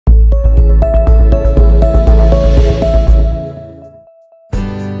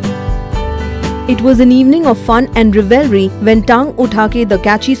It was an evening of fun and revelry when Taang Uthake, the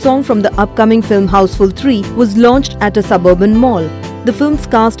catchy song from the upcoming film Housefull 3, was launched at a suburban mall. The film's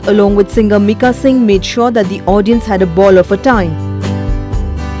cast along with singer Mika Singh made sure that the audience had a ball of a time.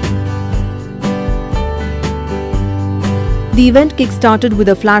 The event kick-started with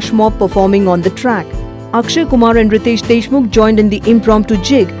a flash mob performing on the track. Akshay, Kumar and Riteish Deshmukh joined in the impromptu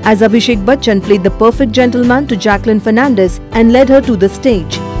jig as Abhishek Bachchan played the perfect gentleman to Jacqueline Fernandez and led her to the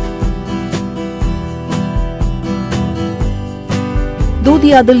stage. Though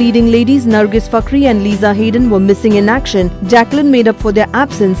the other leading ladies Nargis, Fakhri and Haydon were missing in action, Jacqueline made up for their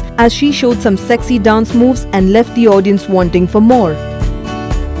absence as she showed some sexy dance moves and left the audience wanting for more.